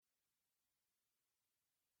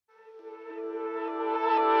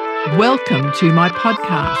Welcome to my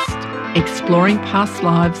podcast, Exploring Past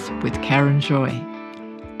Lives with Karen Joy.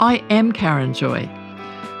 I am Karen Joy.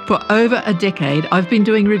 For over a decade, I've been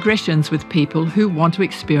doing regressions with people who want to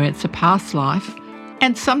experience a past life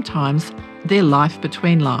and sometimes their life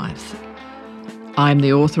between lives. I'm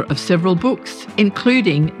the author of several books,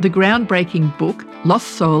 including the groundbreaking book,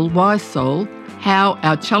 Lost Soul, Wise Soul: How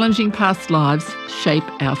Our Challenging Past Lives Shape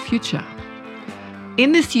Our Future.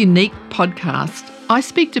 In this unique podcast, I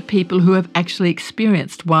speak to people who have actually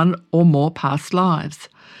experienced one or more past lives.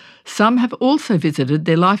 Some have also visited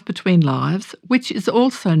their life between lives, which is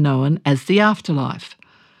also known as the afterlife.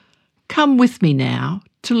 Come with me now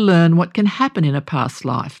to learn what can happen in a past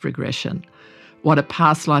life regression, what a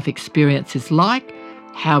past life experience is like,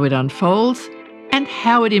 how it unfolds, and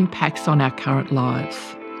how it impacts on our current lives.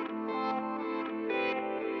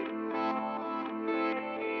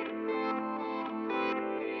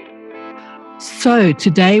 So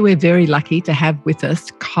today we're very lucky to have with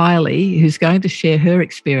us Kylie, who's going to share her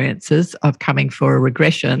experiences of coming for a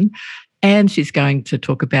regression, and she's going to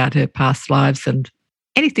talk about her past lives and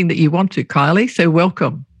anything that you want to, Kylie. So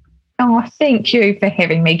welcome. Oh, thank you for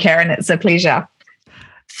having me, Karen. It's a pleasure.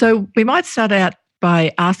 So we might start out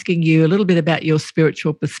by asking you a little bit about your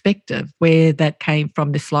spiritual perspective, where that came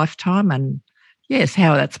from this lifetime and, yes,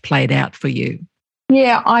 how that's played out for you.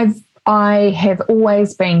 Yeah, I have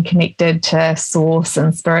always been connected to Source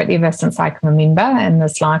and Spirit ever since I can remember in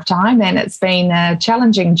this lifetime. And it's been a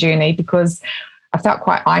challenging journey because I felt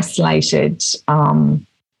quite isolated in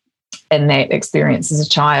that experience as a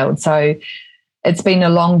child. So it's been a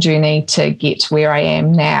long journey to get where I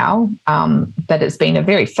am now, but it's been a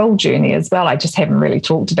very full journey as well. I just haven't really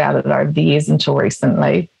talked about it over the years until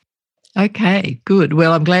recently. Okay, good.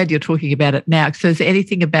 Well, I'm glad you're talking about it now. So is there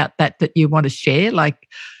anything about that you want to share? Like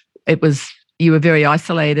you were very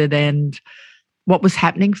isolated, and what was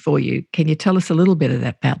happening for you? Can you tell us a little bit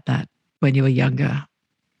about that when you were younger?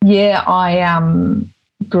 Yeah, I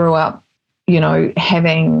grew up,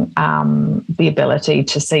 having the ability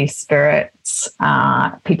to see spirits,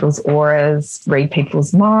 people's auras, read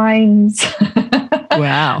people's minds.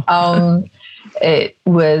 Wow. It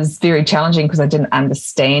was very challenging because I didn't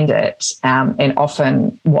understand it. And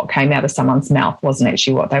often what came out of someone's mouth wasn't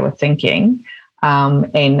actually what they were thinking.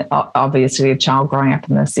 And obviously a child growing up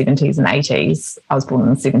in the 70s and 80s, I was born in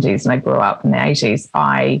the 70s and I grew up in the 80s,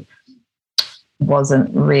 I wasn't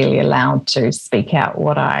really allowed to speak out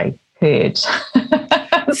what I heard.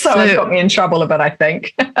 So it got me in trouble a bit, I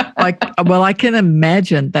think. I can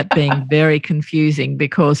imagine that being very confusing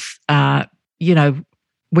because,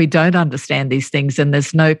 we don't understand these things and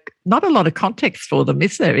there's not a lot of context for them,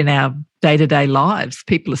 is there, in our day-to-day lives?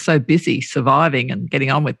 People are so busy surviving and getting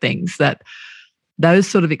on with things that those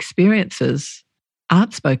sort of experiences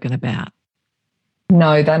aren't spoken about.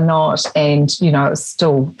 No, they're not. And, it's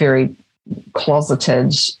still very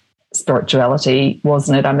closeted spirituality,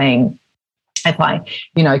 wasn't it? I mean, if I,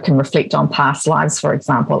 can reflect on past lives, for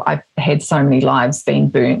example, I've had so many lives being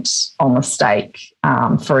burnt on the stake.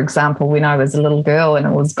 For example, when I was a little girl and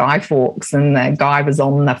it was Guy Fawkes and the guy was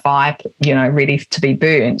on the fire, ready to be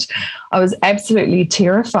burnt, I was absolutely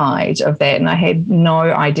terrified of that. And I had no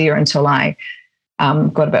idea until I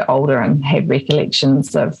got a bit older and had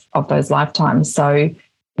recollections of those lifetimes. So,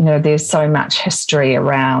 there's so much history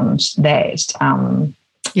around that.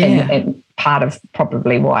 And part of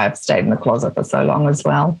probably why I've stayed in the closet for so long as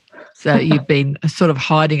well. So you've been sort of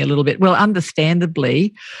hiding a little bit. Well,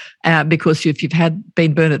 understandably, because if you've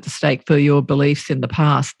been burned at the stake for your beliefs in the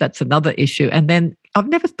past, that's another issue. And then I've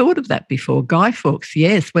never thought of that before. Guy Fawkes,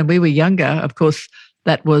 yes, when we were younger, of course,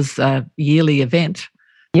 that was a yearly event.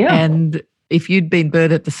 Yeah. And if you'd been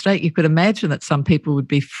burned at the stake, you could imagine that some people would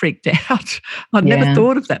be freaked out. I'd never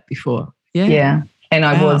thought of that before. Yeah. Yeah. And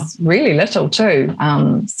I was really little too.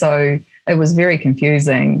 So it was very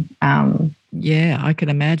confusing. Yeah, I can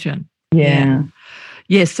imagine. Yeah.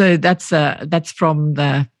 Yeah, so that's from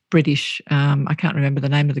the British, I can't remember the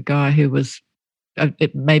name of the guy who was,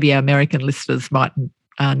 maybe our American listeners mightn't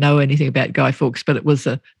know anything about Guy Fawkes, but it was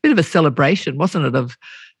a bit of a celebration, wasn't it, of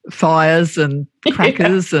fires and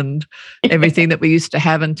crackers and everything that we used to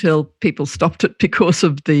have until people stopped it because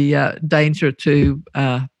of the danger to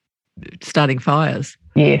starting fires.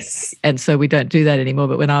 Yes. And so we don't do that anymore.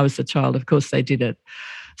 But when I was a child, of course, they did it.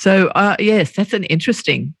 So, yes, that's an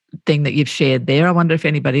interesting thing that you've shared there. I wonder if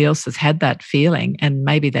anybody else has had that feeling, and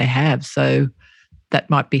maybe they have. So that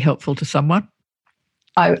might be helpful to someone.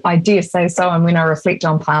 I dare say so. And when I reflect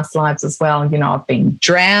on past lives as well, I've been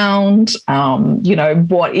drowned,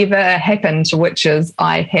 whatever happened to witches,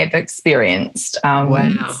 I have experienced.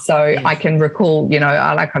 Wow. So yes. I can recall,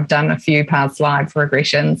 I've done a few past life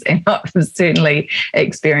regressions, and I've certainly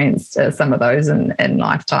experienced some of those in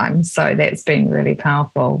lifetimes. So that's been really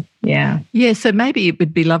powerful. Yeah. Yeah. So maybe it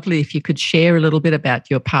would be lovely if you could share a little bit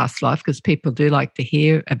about your past life, because people do like to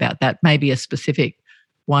hear about that. Maybe a specific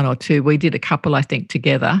one or two. We did a couple, I think,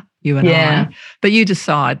 together, you and I. But you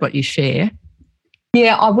decide what you share.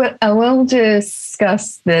 Yeah, I will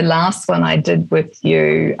discuss the last one I did with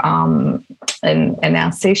you in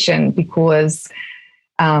our session, because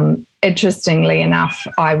interestingly enough,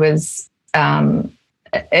 I was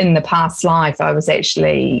in the past life, I was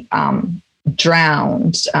actually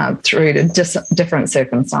drowned through different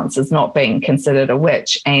circumstances, not being considered a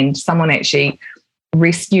witch, and someone actually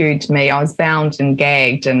rescued me. I was bound and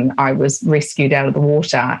gagged, and I was rescued out of the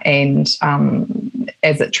water. And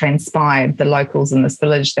as it transpired, the locals in this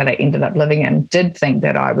village that I ended up living in did think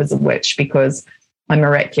that I was a witch, because I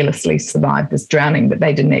miraculously survived this drowning, but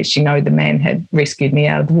they didn't actually know the man had rescued me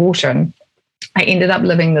out of the water. And I ended up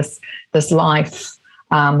living this life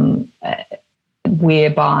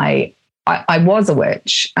whereby I was a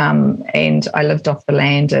witch, and I lived off the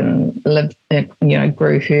land and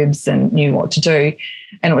grew herbs and knew what to do.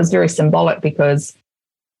 And it was very symbolic, because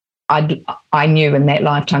I knew in that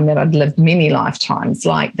lifetime that I'd lived many lifetimes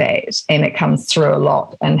like that, and it comes through a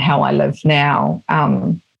lot in how I live now.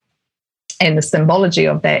 And the symbology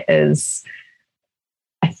of that is,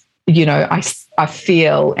 I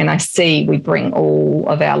feel and I see we bring all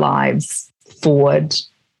of our lives forward,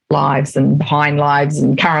 lives and behind lives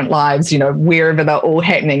and current lives, wherever they're all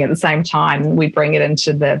happening at the same time, we bring it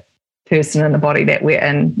into the person and the body that we're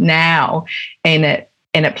in now, and it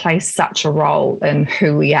plays such a role in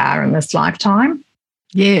who we are in this lifetime.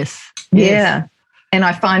 Yes. Yeah. And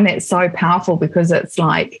I find that so powerful, because it's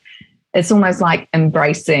almost like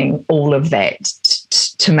embracing all of that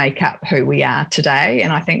to make up who we are today.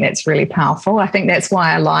 And I think that's really powerful. I think that's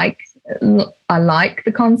why I like the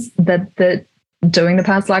doing the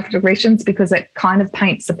past life regressions, because it kind of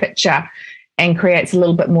paints a picture and creates a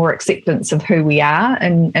little bit more acceptance of who we are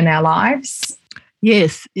in our lives.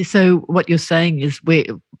 Yes. So what you're saying is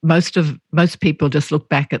most people just look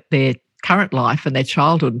back at their current life and their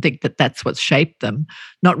childhood and think that that's what's shaped them,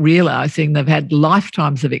 not realising they've had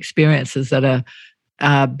lifetimes of experiences that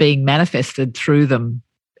are being manifested through them.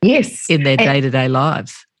 Yes. In their day-to-day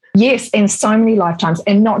lives. Yes, and so many lifetimes,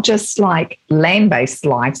 and not just like land-based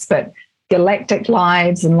lives, but galactic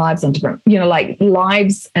lives and lives in different,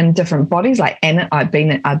 lives in different bodies. I've been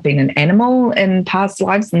an animal in past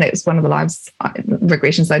lives, and that was one of the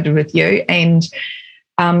regressions I did with you. And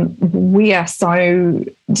we are so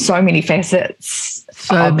many facets.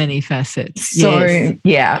 Many facets. So yes.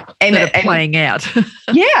 Yeah, and playing out.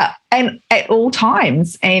 Yeah, and at all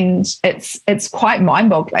times, and it's quite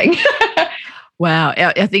mind-boggling. Wow,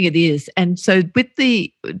 I think it is. And so with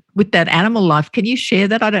that animal life, can you share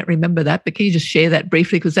that? I don't remember that, but can you just share that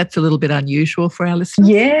briefly, because that's a little bit unusual for our listeners?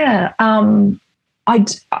 Yeah,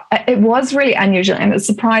 it was really unusual, and it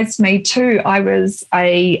surprised me too. I was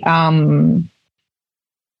a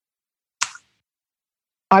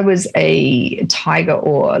tiger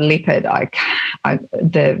or a leopard.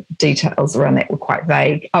 The details around that were quite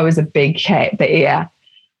vague. I was a big cat, but yeah.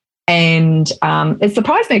 And it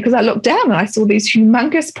surprised me, because I looked down and I saw these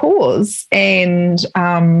humongous paws, and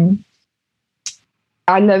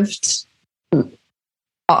I lived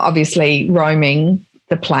obviously roaming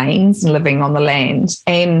the plains and living on the land,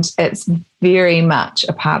 and it's very much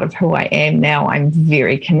a part of who I am now. I'm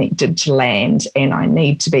very connected to land, and I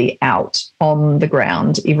need to be out on the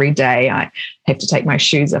ground every day. I have to take my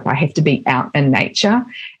shoes off. I have to be out in nature,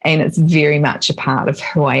 and it's very much a part of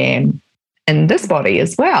who I am in this body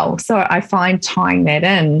as well. So I find tying that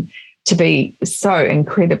in to be so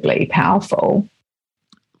incredibly powerful.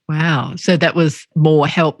 Wow. So that was more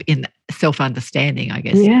help in self-understanding, I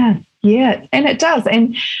guess. Yeah. And it does.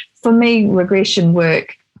 And for me, regression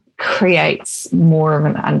work creates more of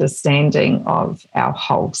an understanding of our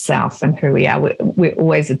whole self and who we are. We're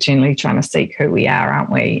always eternally trying to seek who we are, aren't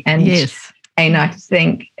we? And yes. And I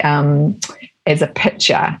think as a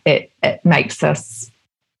picture, it makes us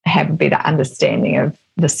have a better understanding of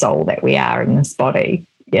the soul that we are in this body.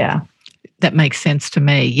 Yeah. That makes sense to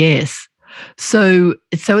me, yes. So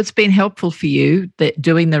it's been helpful for you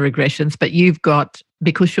doing the regressions, but you've got,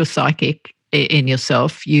 because you're psychic in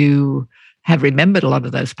yourself, you have remembered a lot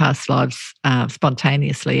of those past lives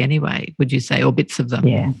spontaneously anyway, would you say, or bits of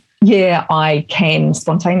them? Yeah, I can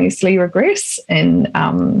spontaneously regress, and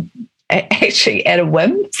actually at a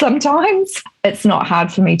whim sometimes. It's not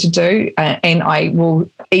hard for me to do, and I will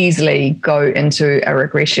easily go into a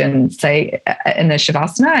regression, say in a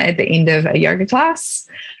Shavasana at the end of a yoga class.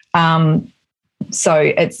 So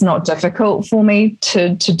it's not difficult for me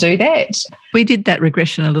to do that. We did that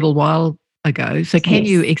regression a little while ago. So can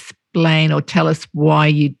you explain or tell us why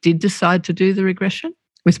you did decide to do the regression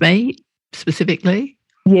with me specifically?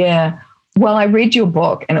 Yeah. Well, I read your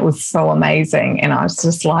book and it was so amazing. And I was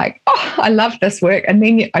just like, oh, I love this work. And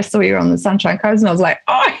then I saw you on the Sunshine Coast and I was like,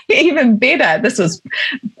 oh, even better. This was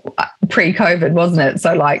pre-COVID, wasn't it?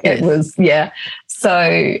 So It was, yeah. So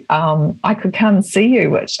I could come and see you,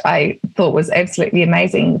 which I thought was absolutely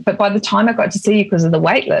amazing. But by the time I got to see you, because of the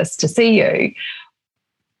wait list to see you,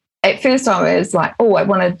 at first I was like, oh,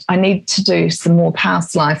 I need to do some more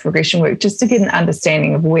past life regression work just to get an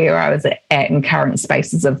understanding of where I was at in current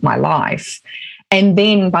spaces of my life. And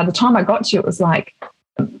then by the time I got to you, it was like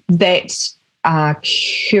that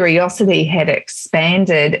curiosity had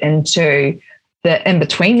expanded into the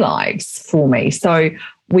in-between lives for me. So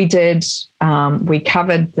we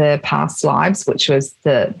covered the past lives, which was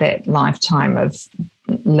that lifetime of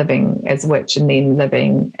living as a witch and then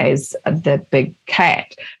living as the big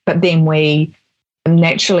cat. But then we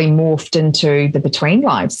naturally morphed into the between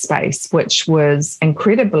lives space, which was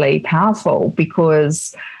incredibly powerful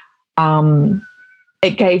because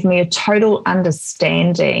it gave me a total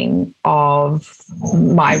understanding of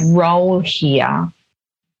my role here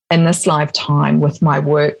in this lifetime with my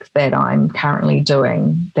work that I'm currently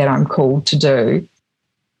doing, that I'm called to do,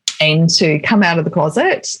 and to come out of the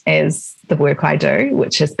closet as the work I do,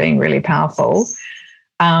 which has been really powerful.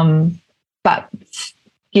 But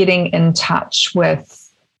getting in touch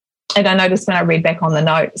with, and I noticed when I read back on the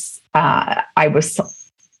notes,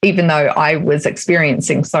 even though I was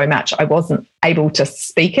experiencing so much, I wasn't able to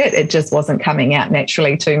speak it. It just wasn't coming out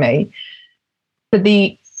naturally to me. But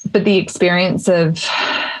the experience of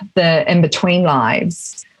the in-between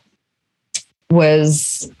lives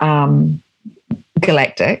was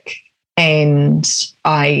galactic, and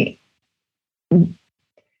I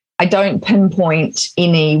don't pinpoint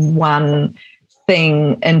any one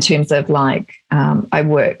thing in terms of I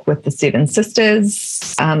work with the Seven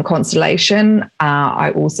Sisters constellation.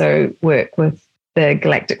 I also work with the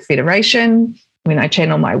Galactic Federation when I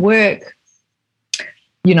channel my work.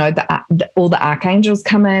 You know, all the archangels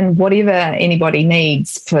come in, whatever anybody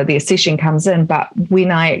needs for their session comes in. But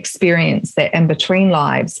when I experienced that in between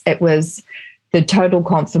lives, it was the total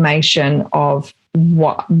confirmation of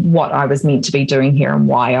what I was meant to be doing here and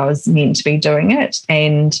why I was meant to be doing it.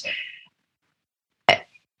 And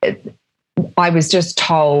I was just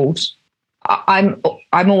told, I'm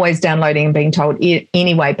always downloading and being told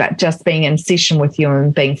anyway, but just being in session with you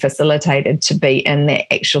and being facilitated to be in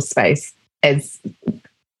that actual space as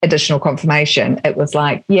additional confirmation. It was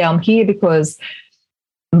like, yeah, I'm here because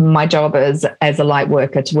my job is as a light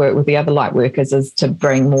worker to work with the other light workers is to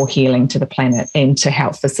bring more healing to the planet and to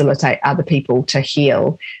help facilitate other people to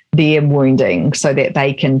heal their wounding so that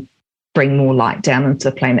they can bring more light down into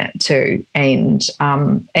the planet too. And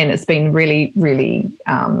it's been really, really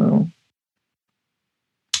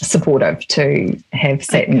supportive to have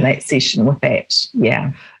sat in that session with that.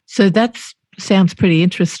 Yeah. So that's sounds pretty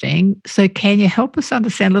interesting. So can you help us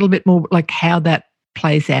understand a little bit more like how that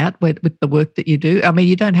plays out with the work that you do? I mean,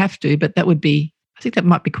 you don't have to, but I think that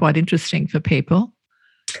might be quite interesting for people.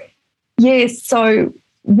 Yes. So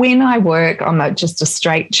when I work, I'm just a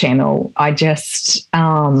straight channel.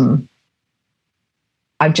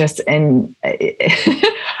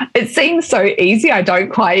 It seems so easy. I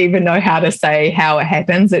don't quite even know how to say how it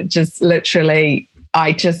happens. It just literally,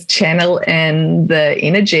 I just channel in the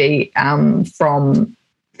energy from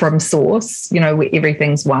source, you know, where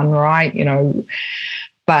everything's one, right? You know,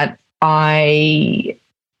 but I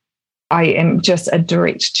am just a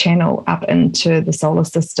direct channel up into the solar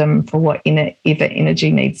system for whatever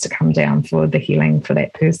energy needs to come down for the healing for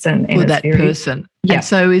that person. And for that person. Yeah. And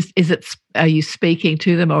so are you speaking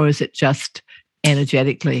to them or is it just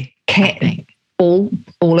energetically happening?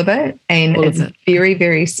 All of it, and it's very,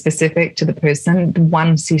 very specific to the person.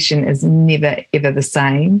 One session is never, ever the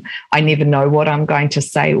same. I never know what I'm going to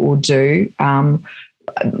say or do. I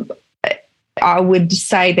would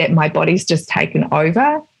say that my body's just taken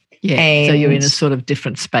over. Yeah, so you're in a sort of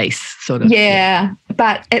different space, sort of. Yeah,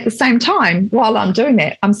 but at the same time, while I'm doing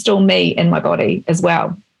that, I'm still me in my body as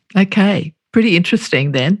well. Okay, pretty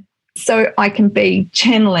interesting then. So I can be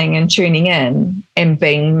channeling and tuning in and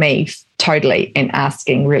being me totally and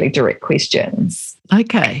asking really direct questions.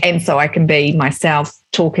 Okay. And so I can be myself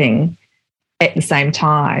talking at the same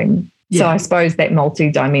time. Yeah. So I suppose that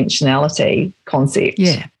multidimensionality concept.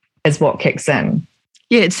 Yeah. is what kicks in.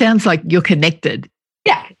 Yeah, it sounds like you're connected.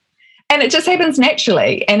 Yeah. And it just happens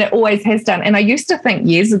naturally, and it always has done. And I used to think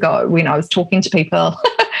years ago when I was talking to people,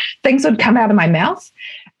 things would come out of my mouth,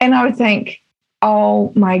 and I would think,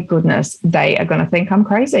 oh my goodness, they are going to think I'm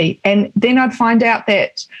crazy. And then I'd find out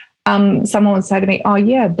that someone would say to me, oh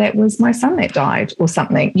yeah, that was my son that died or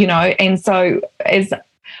something, you know. And so as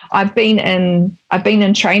I've been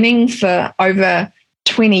in training for over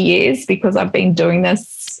 20 years because I've been doing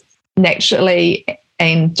this naturally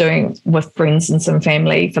and doing with friends and some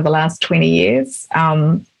family for the last 20 years.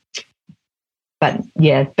 But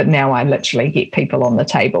now I literally get people on the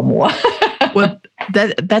table more. Well,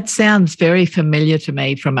 that sounds very familiar to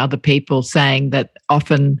me from other people saying that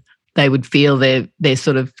often they would feel they're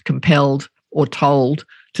sort of compelled or told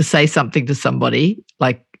to say something to somebody,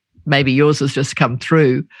 like maybe yours has just come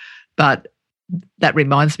through, but that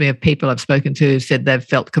reminds me of people I've spoken to who said they've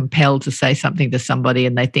felt compelled to say something to somebody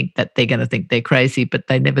and they think that they're going to think they're crazy, but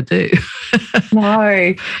they never do.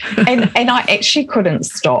 No. And I actually couldn't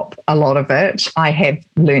stop a lot of it. I have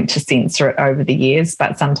learned to censor it over the years,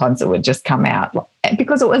 but sometimes it would just come out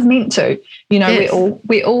because it was meant to. You know, yes.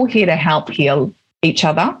 we're all here to help heal each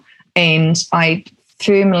other. And I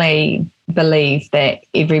firmly believe that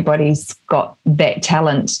everybody's got that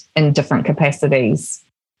talent in different capacities,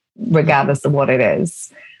 regardless of what it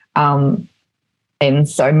is. And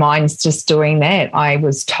so mine's just doing that. I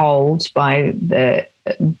was told by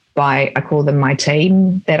I call them my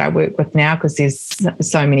team that I work with now, because there's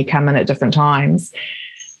so many come in at different times,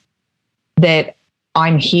 that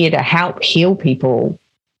I'm here to help heal people.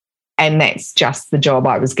 And that's just the job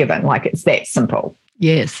I was given. Like, it's that simple.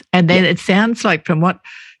 Yes. And then it sounds like from what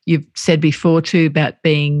you've said before too about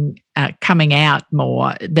being coming out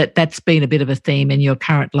more, that's been a bit of a theme in your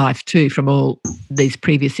current life too, from all these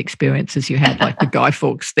previous experiences you had, like the Guy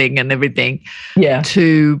Fawkes thing and everything. Yeah.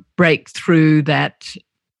 To break through that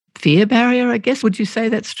fear barrier, I guess. Would you say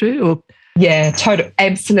that's true? Or yeah,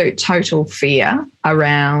 absolute total fear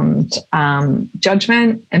around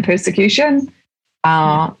judgment and persecution.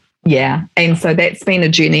 Yeah, and so that's been a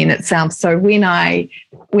journey in itself. So when I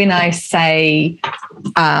say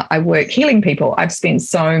I work healing people, I've spent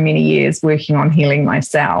so many years working on healing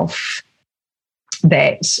myself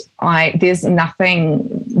that there's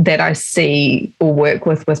nothing that I see or work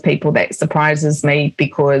with people that surprises me,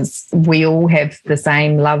 because we all have the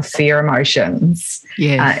same love, fear emotions.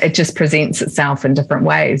 Yeah, it just presents itself in different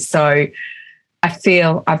ways. So I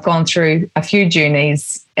feel I've gone through a few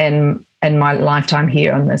journeys in my lifetime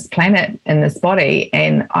here on this planet, in this body.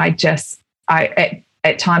 And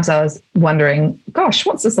at times I was wondering, gosh,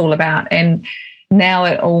 what's this all about? And now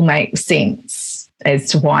it all makes sense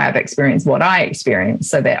as to why I've experienced what I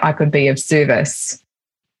experienced, so that I could be of service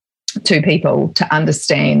to people to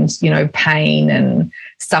understand, you know, pain and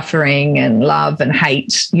suffering and love and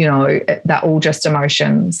hate, you know, they're all just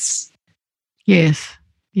emotions. Yes.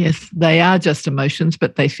 Yes, they are just emotions,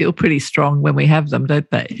 but they feel pretty strong when we have them, don't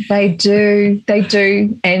they? They do. They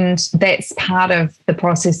do. And that's part of the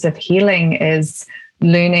process of healing, is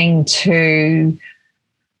learning to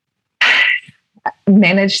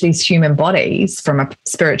manage these human bodies from a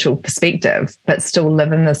spiritual perspective, but still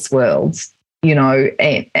live in this world. You know,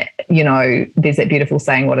 and, you know, there's that beautiful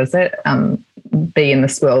saying, what is it? Be in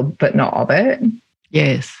this world, but not of it.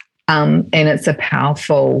 Yes. And it's a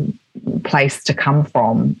powerful place to come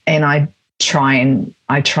from, and I try and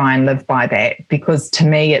live by that, because to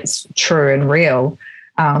me it's true and real.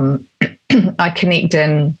 I connect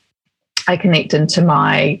into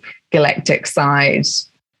my galactic side,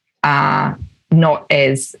 not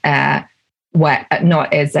as a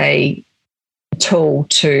tool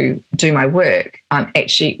to do my work. I'm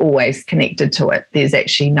actually always connected to it. There's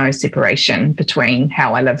actually no separation between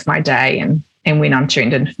how I live my day and when I'm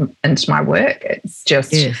tuned into my work. It's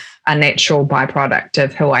just a natural byproduct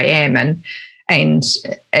of who I am. And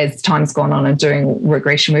as time's gone on and doing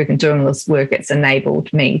regression work and doing this work, it's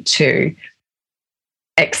enabled me to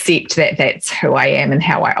accept that that's who I am and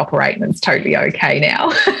how I operate, and it's totally okay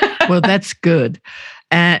now. Well, that's good.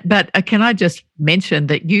 But can I just mention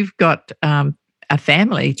that you've got a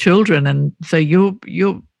family, children, and so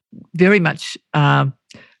you're very much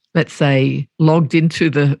let's say, logged into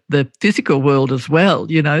the physical world as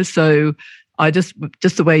well, you know. So I just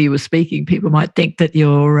the way you were speaking, people might think that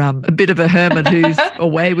you're a bit of a hermit who's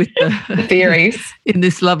away with the theories in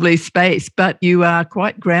this lovely space, but you are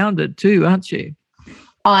quite grounded too, aren't you?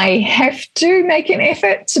 I have to make an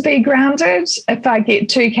effort to be grounded. If I get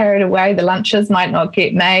too carried away, the lunches might not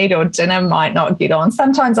get made or dinner might not get on.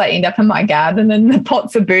 Sometimes I end up in my garden and the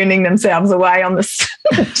pots are burning themselves away on the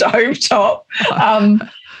stove top.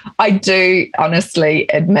 I do honestly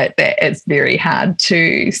admit that it's very hard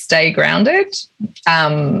to stay grounded.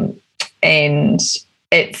 And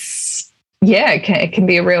it's, it can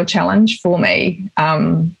be a real challenge for me.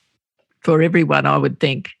 For everyone, I would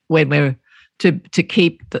think, when we're to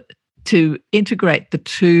integrate the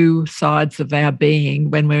two sides of our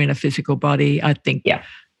being when we're in a physical body, I think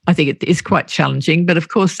it is quite challenging. But of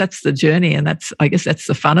course, that's the journey, and I guess that's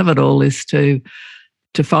the fun of it all, is to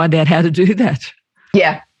find out how to do that.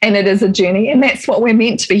 Yeah, and it is a journey, and that's what we're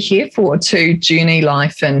meant to be here for, to journey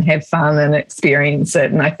life and have fun and experience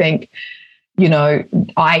it. And I think,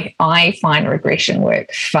 I find regression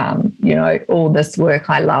work fun. All this work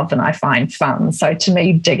I love and I find fun. So to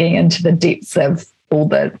me, digging into the depths of all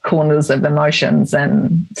the corners of emotions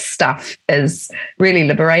and stuff is really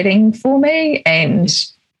liberating for me, and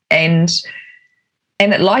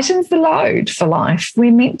it lightens the load for life.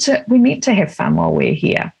 We're meant to have fun while we're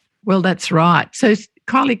here. Well, that's right. So,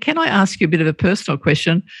 Kylie, can I ask you a bit of a personal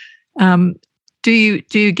question? Do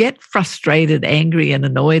you get frustrated, angry, and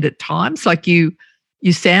annoyed at times? Like you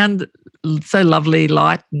sound so lovely,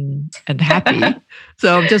 light, and happy.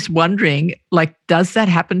 So I'm just wondering, like, does that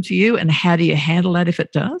happen to you, and how do you handle that if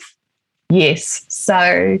it does? Yes.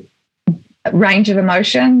 So, range of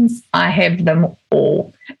emotions, I have them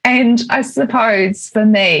all. And I suppose for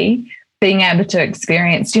me, being able to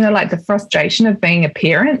experience, like the frustration of being a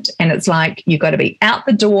parent, and it's like you've got to be out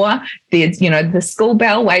the door. There's, the school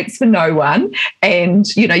bell waits for no one, and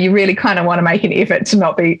you really kind of want to make an effort to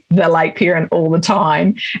not be the late parent all the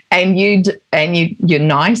time. And you're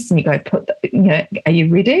nice, and you go, are you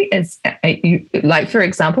ready? Are you, like, for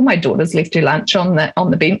example, my daughter's left her lunch on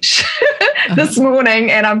the bench this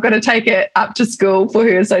morning, and I've got to take it up to school for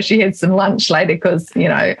her so she had some lunch later, because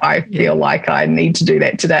I feel like I need to do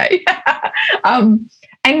that today. And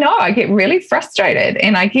no, I get really frustrated,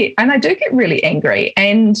 and I do get really angry.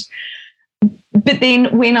 But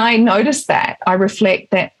then when I notice that, I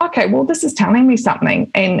reflect that, okay, well, this is telling me something.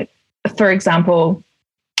 And for example,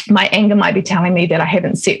 my anger might be telling me that I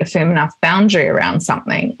haven't set a firm enough boundary around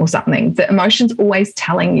something or something. The emotion's always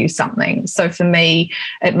telling you something. So for me,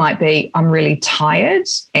 it might be I'm really tired,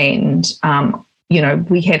 and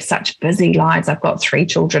we have such busy lives. I've got 3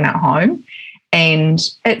 children at home, and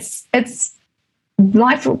it's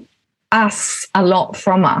life asks a lot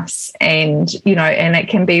from us, and and it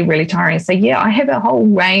can be really tiring. So I have a whole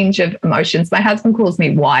range of emotions. My husband calls me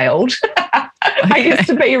wild. I used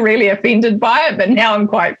to be really offended by it, but now I'm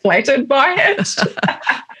quite flattered by it.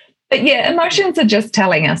 But emotions are just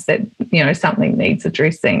telling us that something needs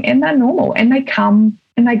addressing, and they're normal, and they come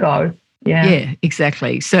and they go. Yeah,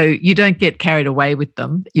 exactly. So you don't get carried away with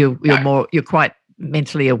them. You're quite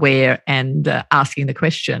mentally aware and asking the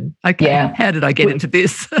question, okay, how did I get into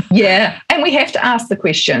this? And we have to ask the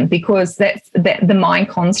question, because that's the mind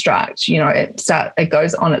construct, it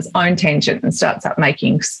goes on its own tangent and starts up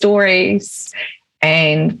making stories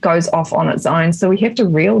and goes off on its own. So we have to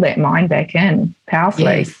reel that mind back in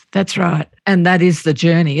powerfully. Yes, that's right. And that is the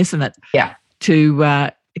journey, isn't it? Yeah.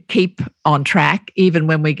 To keep on track, even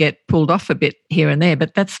when we get pulled off a bit here and there.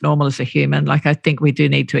 But that's normal as a human. Like, I think we do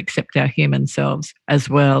need to accept our human selves as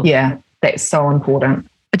well. Yeah, that's so important.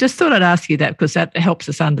 I just thought I'd ask you that, because that helps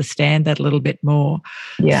us understand that a little bit more.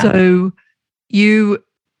 Yeah. So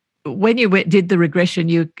when you did the regression,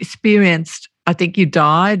 you experienced, I think you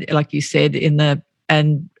died, like you said,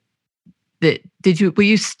 were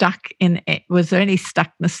you stuck in, was there any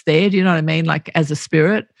stuckness there? Do you know what I mean? Like, as a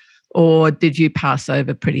spirit? Or did you pass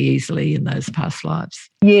over pretty easily in those past lives?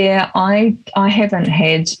 Yeah, I haven't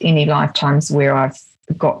had any lifetimes where I've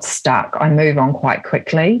got stuck. I move on quite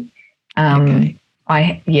quickly. Okay.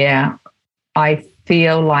 I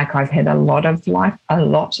feel like I've had a lot of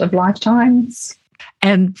lifetimes.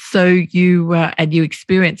 And so you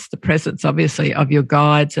experienced the presence, obviously, of your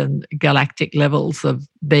guides and galactic levels of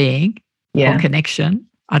being or connection.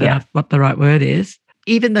 I don't know what the right word is.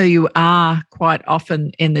 Even though you are quite often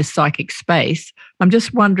in this psychic space, I'm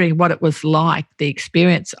just wondering what it was like, the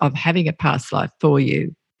experience of having a past life for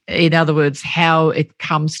you. In other words, how it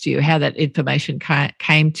comes to you, how that information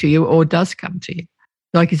came to you or does come to you.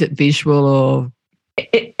 Like, is it visual or?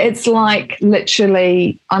 It's like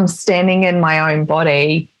literally I'm standing in my own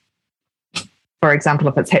body, for example,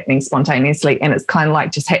 if it's happening spontaneously, and it's kind of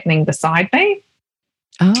like just happening beside me.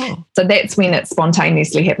 Oh, so that's when it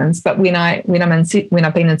spontaneously happens. But when I've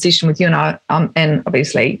been in session with you and I'm in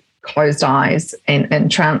obviously closed eyes and in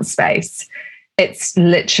trance space, it's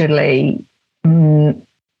literally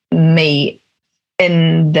me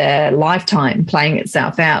in the lifetime playing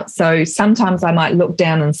itself out. So sometimes I might look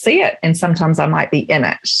down and see it, and sometimes I might be in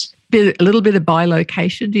it. A little bit of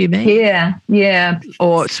bilocation, do you mean? Yeah.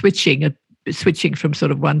 Or switching from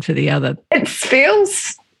sort of one to the other. It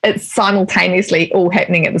feels it's simultaneously all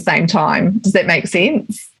happening at the same time. Does that make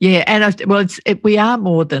sense? Yeah, and we are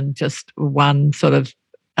more than just one sort of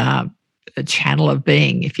a channel of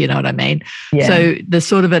being, if you know what I mean. Yeah. So there's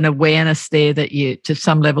sort of an awareness there that to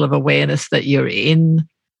some level of awareness that you're in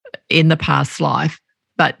the past life,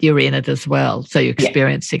 but you're in it as well. So you're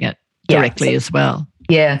experiencing it directly as well.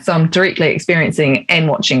 Yeah, so I'm directly experiencing it and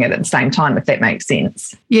watching it at the same time, if that makes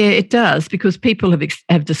sense. Yeah, it does, because people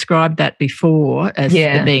have described that before as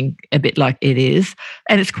being a bit like it is.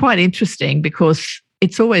 And it's quite interesting because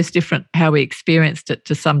it's always different how we experienced it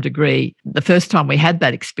to some degree. The first time we had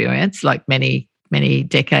that experience, like many, many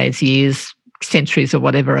decades, years, centuries or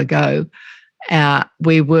whatever ago,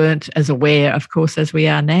 we weren't as aware, of course, as we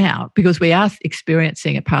are now, because we are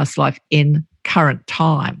experiencing a past life in current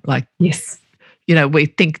time. Like, yes. You know, we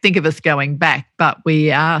think of us going back, but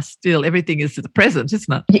we are still, everything is the present,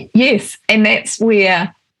 isn't it? Yes. And that's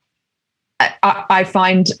where I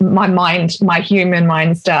find my human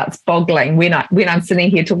mind starts boggling when I'm sitting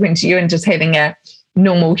here talking to you and just having a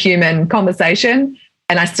normal human conversation.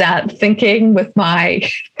 And I start thinking with my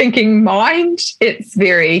thinking mind. It's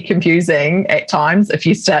very confusing at times if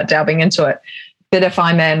you start delving into it. But if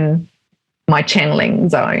I'm in my channeling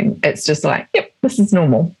zone, it's just like, yep, this is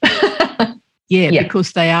normal. Yeah,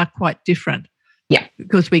 because they are quite different. Yeah.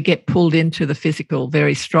 Because we get pulled into the physical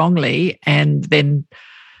very strongly, and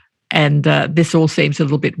this all seems a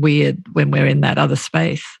little bit weird when we're in that other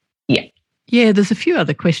space. Yeah. Yeah, there's a few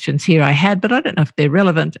other questions here I had, but I don't know if they're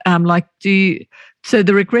relevant. So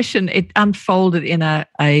the regression, it unfolded in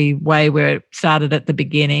a way where it started at the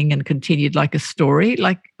beginning and continued like a story?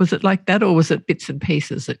 Like, was it like that, or was it bits and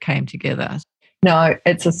pieces that came together? No,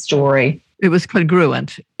 it's a story. It was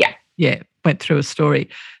congruent. Yeah. Yeah, went through a story.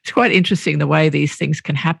 It's quite interesting the way these things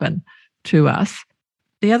can happen to us.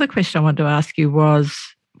 The other question I wanted to ask you was,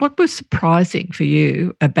 what was surprising for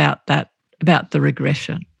you about the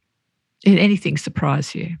regression? Did anything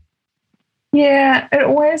surprise you? Yeah, it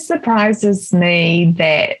always surprises me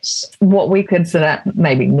that what we consider,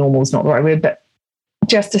 maybe normal is not the right word, but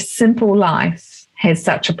just a simple life has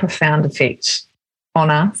such a profound effect on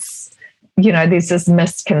us. You know, there's this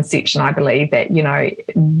misconception, I believe, that, you know,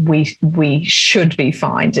 we should be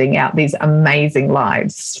finding out these amazing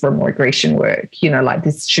lives from regression work. You know, like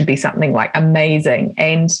this should be something like amazing.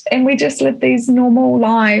 And we just live these normal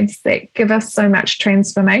lives that give us so much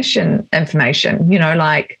transformation information, you know,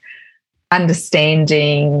 like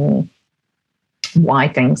understanding why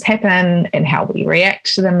things happen and how we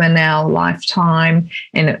react to them in our lifetime.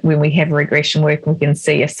 And when we have regression work, we can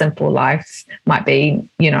see a simple life might be,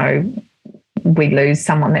 you know, we lose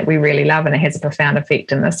someone that we really love and it has a profound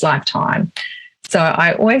effect in this lifetime. So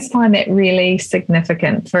I always find that really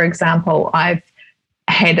significant. For example, I've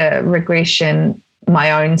had a regression,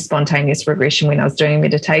 my own spontaneous regression when I was doing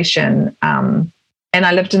meditation, and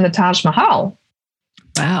I lived in the Taj Mahal.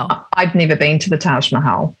 Wow. I've never been to the Taj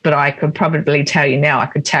Mahal, but I could probably tell you now, I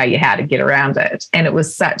could tell you how to get around it. And it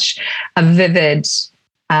was such a vivid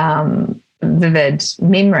memory,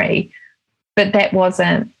 but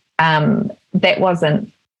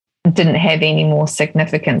didn't have any more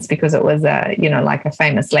significance because it was like a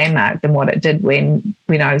famous landmark than what it did when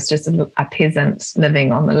I was just a peasant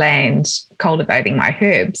living on the land, cultivating my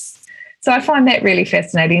herbs. So I find that really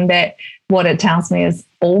fascinating, that what it tells me is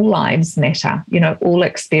all lives matter, you know, all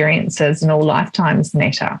experiences and all lifetimes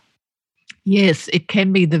matter. Yes, it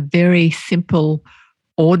can be the very simple,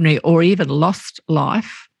 ordinary, or even lost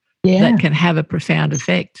life that can have a profound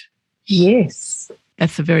effect. Yes.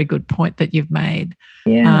 That's a very good point that you've made.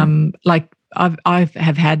 Yeah. Like I've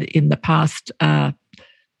had in the past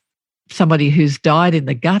somebody who's died in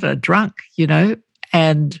the gutter drunk, you know,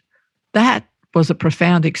 and that was a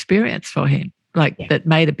profound experience for him, that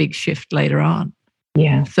made a big shift later on.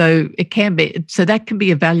 Yeah. So that can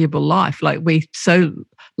be a valuable life. Like we so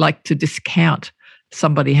like to discount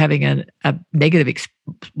somebody having a negative,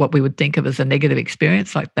 what we would think of as a negative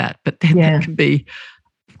experience like that, but then that can be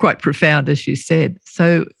quite profound, as you said.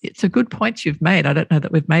 So it's a good point you've made. I don't know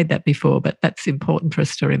that we've made that before, but that's important for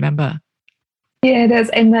us to remember. Yeah, it is.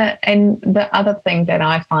 And the other thing that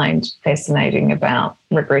I find fascinating about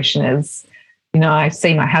regression is, you know, I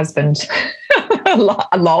see my husband a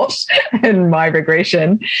lot in my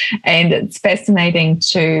regression, and it's fascinating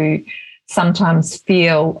to sometimes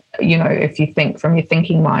feel, if you think from your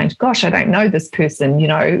thinking mind, gosh, I don't know this person,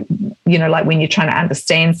 like when you're trying to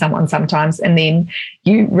understand someone sometimes, and then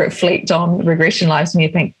you reflect on regression lives and you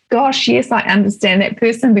think, gosh, yes, I understand that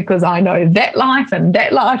person because I know that life and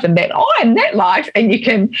that life and that, and that life. And you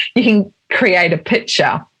can create a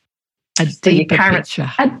picture. A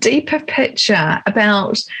deeper picture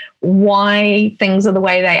about why things are the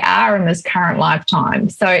way they are in this current lifetime.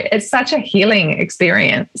 So it's such a healing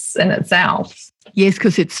experience in itself. Yes,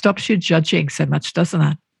 because it stops you judging so much, doesn't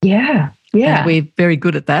it? Yeah. And we're very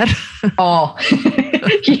good at that. Oh,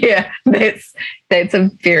 yeah. That's a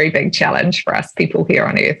very big challenge for us people here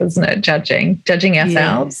on Earth, isn't it? Judging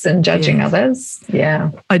ourselves and judging others.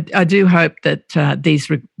 Yeah. I do hope that these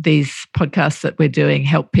podcasts that we're doing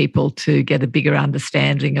help people to get a bigger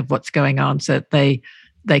understanding of what's going on, so that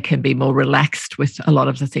they can be more relaxed with a lot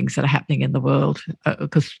of the things that are happening in the world,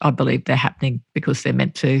 because I believe they're happening because they're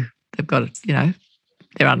meant to. They've got,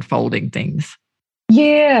 they're unfolding things.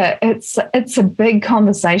 Yeah, it's a big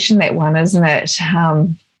conversation, that one, isn't it?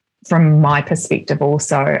 From my perspective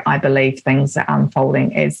also, I believe things are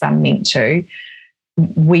unfolding as they're meant to.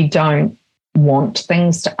 We don't want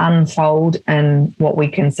things to unfold in what we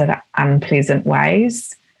consider unpleasant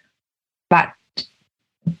ways. But,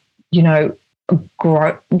 nothing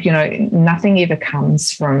ever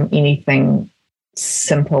comes from anything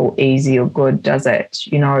simple, easy, or good, does it?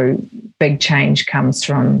 Big change comes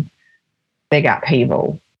from big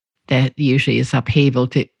upheaval. There usually is upheaval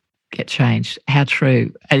to get changed. How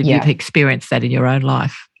true. And you've experienced that in your own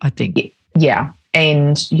life, I think. Yeah.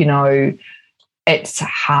 And, it's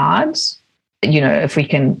hard, if we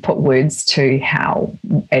can put words to how,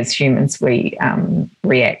 as humans, we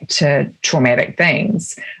react to traumatic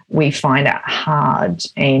things, we find it hard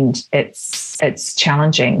and it's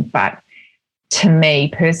challenging. But to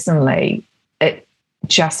me personally, it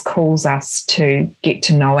just calls us to get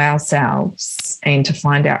to know ourselves and to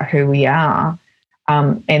find out who we are.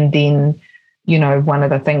 And then, one of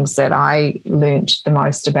the things that I learned the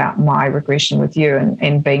most about my regression with you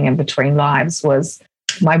and being in between lives was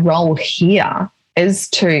my role here is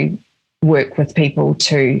to work with people,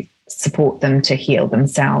 to support them, to heal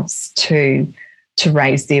themselves, to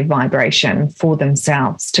raise their vibration for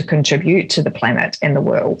themselves, to contribute to the planet and the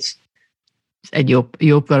world. And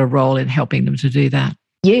you've got a role in helping them to do that.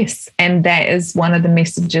 Yes, and that is one of the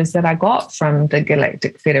messages that I got from the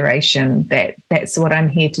Galactic Federation, that's what I'm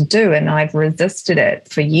here to do, and I've resisted it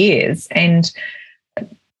for years. And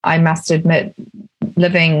I must admit,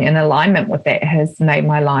 living in alignment with that has made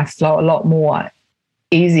my life flow a lot more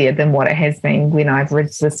easier than what it has been when I've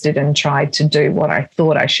resisted and tried to do what I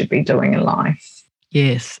thought I should be doing in life.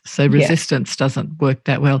 Yes, so resistance doesn't work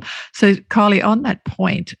that well. So, Kylie, on that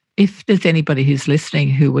point, if there's anybody who's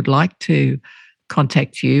listening who would like to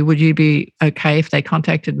contact you, would you be okay if they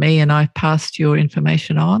contacted me and I passed your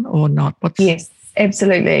information on or not? Yes,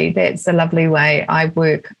 absolutely. That's a lovely way. I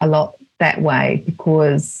work a lot that way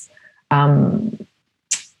because my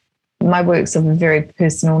work's of a very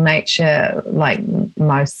personal nature, like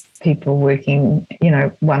most people working,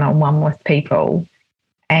 one-on-one with people.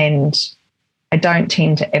 And I don't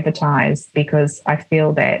tend to advertise because I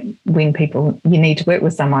feel that when you need to work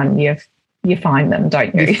with someone, you find them,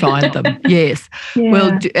 don't you? You find them, yes. Yeah.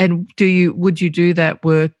 Well, would you do that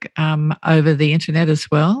work over the internet as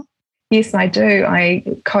well? Yes, I do.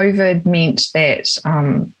 COVID meant that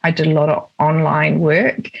I did a lot of online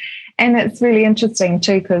work, and it's really interesting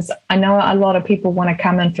too because I know a lot of people want to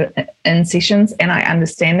come in sessions, and I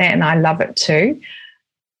understand that, and I love it too.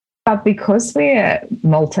 But because we're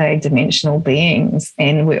multi-dimensional beings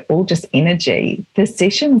and we're all just energy, the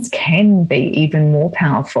sessions can be even more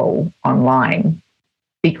powerful online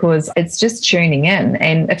because it's just tuning in.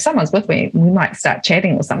 And if someone's with me, we might start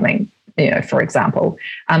chatting or something, for example.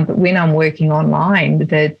 But when I'm working online,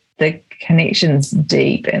 the connection's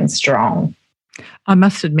deep and strong. I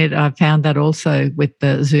must admit, I've found that also with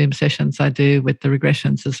the Zoom sessions I do with the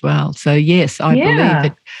regressions as well. So, yes, I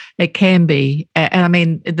believe it can be. And I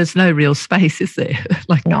mean, there's no real space, is there?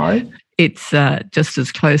 No. It's just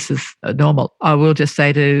as close as normal. I will just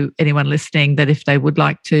say to anyone listening that if they would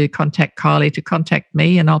like to contact Kylie, to contact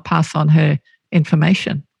me and I'll pass on her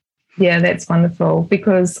information. Yeah, that's wonderful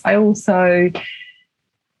because I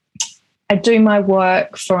do my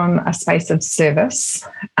work from a space of service.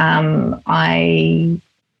 I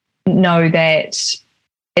know that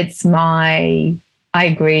I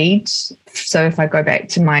agreed. So if I go back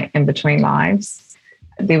to my in-between lives,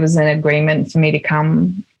 there was an agreement for me to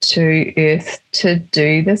come to Earth to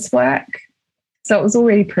do this work. So it was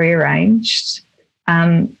already prearranged.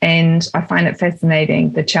 And I find it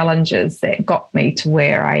fascinating. The challenges that got me to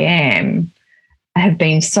where I am have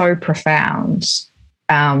been so profound.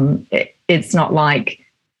 It's not like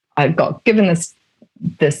I got given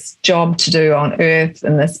this job to do on earth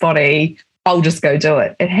in this body, I'll just go do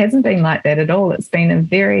it. It hasn't been like that at all. It's been a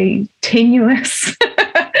very tenuous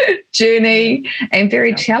journey and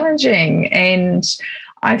very challenging. And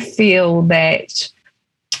I feel that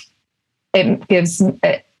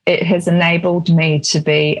it has enabled me to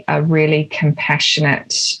be a really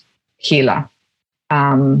compassionate healer.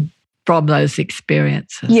 From those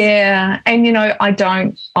experiences. Yeah. And,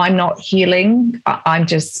 I'm not healing. I'm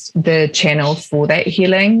just the channel for that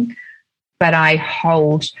healing. But I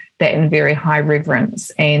hold that in very high reverence,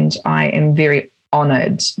 and I am very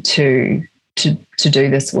honoured to do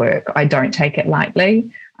this work. I don't take it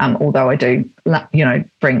lightly, although I do,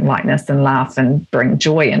 bring lightness and laugh and bring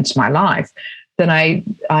joy into my life. Then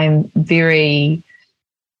I'm very,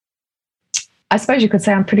 I suppose you could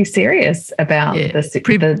say I'm pretty serious about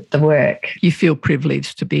the work. You feel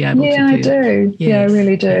privileged to be able to do I do. Yes. Yeah, I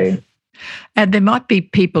really do. Yes. And there might be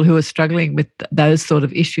people who are struggling with those sort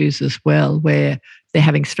of issues as well, where they're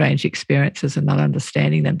having strange experiences and not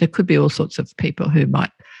understanding them. There could be all sorts of people who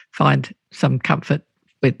might find some comfort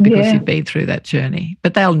because you've been through that journey.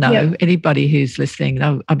 But they'll know. Yeah. Anybody who's listening,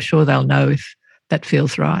 I'm sure they'll know if that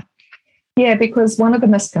feels right. Yeah, because one of the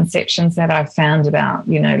misconceptions that I've found about,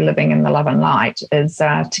 living in the love and light is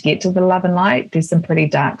to get to the love and light, there's some pretty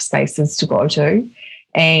dark spaces to go to.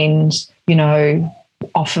 And,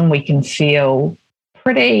 often we can feel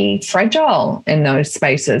pretty fragile in those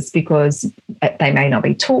spaces because they may not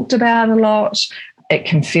be talked about a lot. It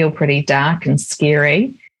can feel pretty dark and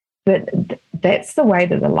scary. But that's the way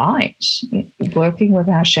to the light. Working with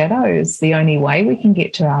our shadows, the only way we can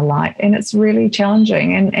get to our light. And it's really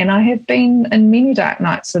challenging. And I have been in many dark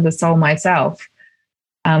nights of the soul myself.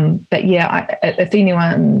 But yeah, if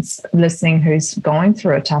anyone's listening who's going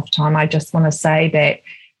through a tough time, I just want to say that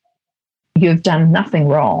you've done nothing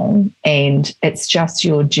wrong, and it's just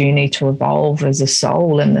your journey to evolve as a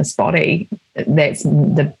soul in this body. That's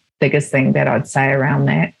the biggest thing that I'd say around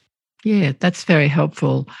that. Yeah, that's very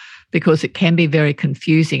helpful, because it can be very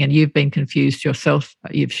confusing, and you've been confused yourself.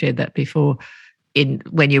 You've shared that before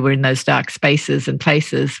when you were in those dark spaces and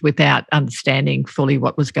places without understanding fully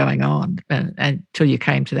what was going on, and until you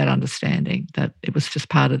came to that understanding that it was just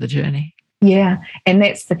part of the journey. Yeah, and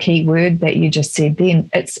that's the key word that you just said then.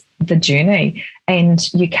 It's the journey.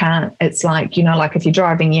 And you can't, it's like, like if you're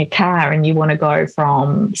driving your car and you want to go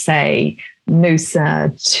from, say,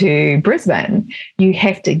 Noosa to Brisbane, you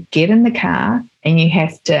have to get in the car and you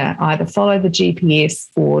have to either follow the GPS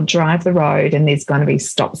or drive the road, and there's going to be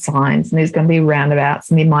stop signs and there's going to be roundabouts,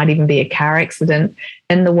 and there might even be a car accident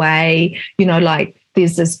in the way. Like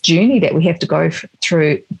there's this journey that we have to go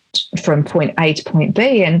through from point A to point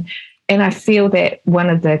B. And I feel that one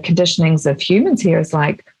of the conditionings of humans here is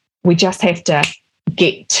like, we just have to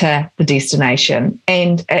get to the destination,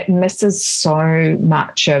 and it misses so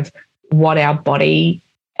much of what our body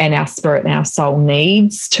and our spirit and our soul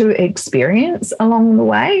needs to experience along the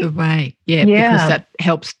way. Yeah, because that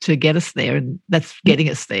helps to get us there, and that's getting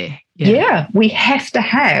us there. Yeah, we have to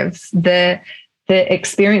have the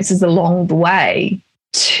experiences along the way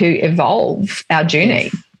to evolve our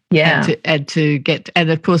journey. Yes. Yeah. And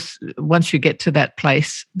of course, once you get to that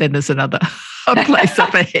place, then there's another place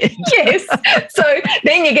up ahead. Yes. So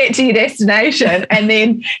then you get to your destination, and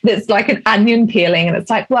then it's like an onion peeling, and it's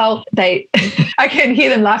like, well, I can hear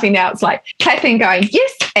them laughing now. It's like clapping, going,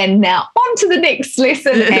 yes, and now on to the next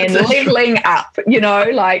lesson and leveling up,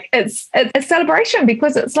 like it's a celebration,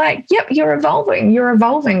 because it's like, yep, you're evolving.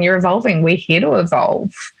 We're here to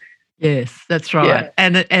evolve. Yes, that's right. Yeah.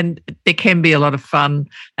 And there can be a lot of fun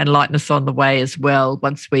and lightness on the way as well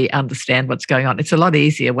once we understand what's going on. It's a lot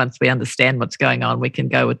easier once we understand what's going on. We can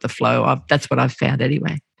go with the flow. That's what I've found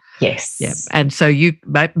anyway. Yes. Yeah. And so you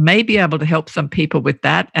may be able to help some people with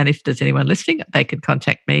that. And if there's anyone listening, they can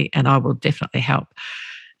contact me, and I will definitely help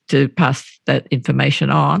to pass that information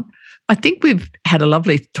on. I think we've had a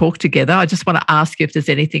lovely talk together. I just want to ask you if there's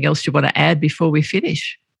anything else you want to add before we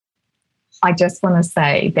finish. I just want to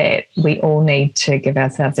say that we all need to give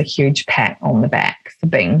ourselves a huge pat on the back for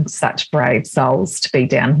being such brave souls to be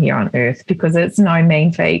down here on earth, because it's no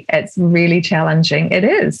mean feat. It's really challenging. It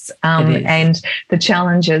is. And the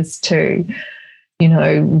challenge is to,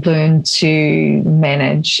 learn to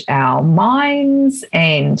manage our minds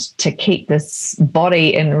and to keep this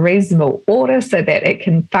body in reasonable order so that it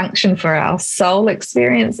can function for our soul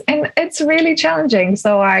experience. And it's really challenging.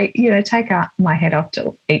 So I, take my hat off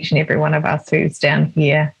to each and every one of us who's down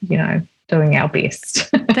here, doing our best.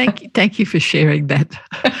 Thank you for sharing that,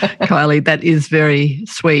 Kylie. That is very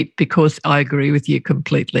sweet, because I agree with you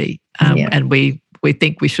completely. And we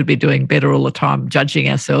think we should be doing better all the time, judging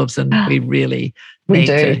ourselves, and we really need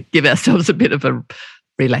to give ourselves a bit of a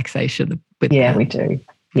relaxation with that. We do.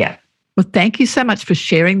 Yeah. Well, thank you so much for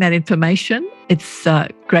sharing that information. It's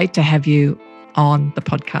great to have you on the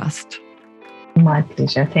podcast. My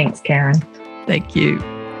pleasure. Thanks, Karen. Thank you.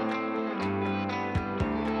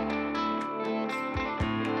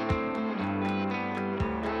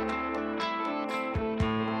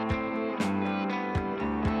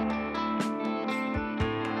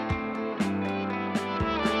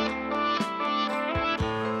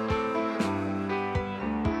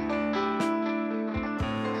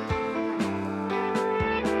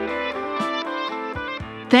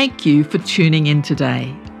 Thank you for tuning in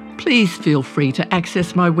today. Please feel free to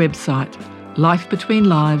access my website,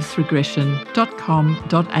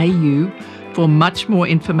 lifebetweenlives.regression.com.au, for much more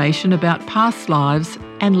information about past lives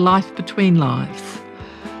and life between lives.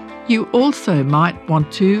 You also might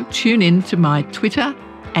want to tune in to my Twitter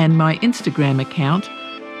and my Instagram account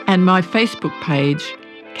and my Facebook page,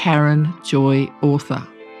 Karen Joy Author.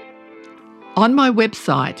 On my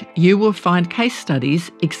website, you will find case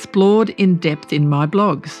studies explored in depth in my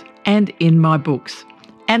blogs and in my books,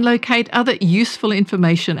 and locate other useful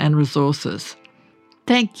information and resources.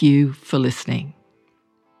 Thank you for listening.